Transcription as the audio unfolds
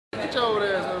Get your old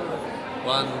ass over there.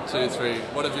 1, 2, 3.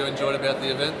 What have you enjoyed about the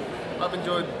event? I've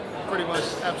enjoyed pretty much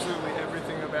absolutely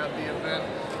everything about the event.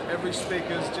 Every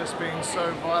speaker's just been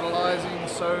so vitalizing,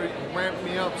 so ramped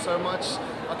me up so much.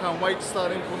 I can't wait to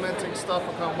start implementing stuff.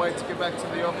 I can't wait to get back to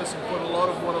the office and put a lot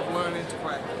of what I've learned into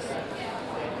practice.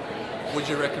 Would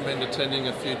you recommend attending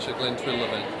a future Glenn Twiddle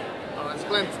event? As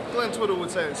Glenn Twiddle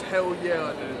would say, it's hell yeah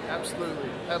I do. Absolutely,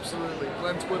 absolutely.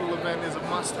 Glenn Twiddle event is a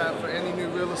must-have for any new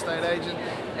real estate agent,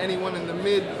 anyone in the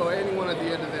mid or anyone at the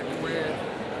end of their career.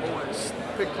 Always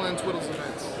pick Glenn Twiddle's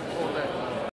events all day.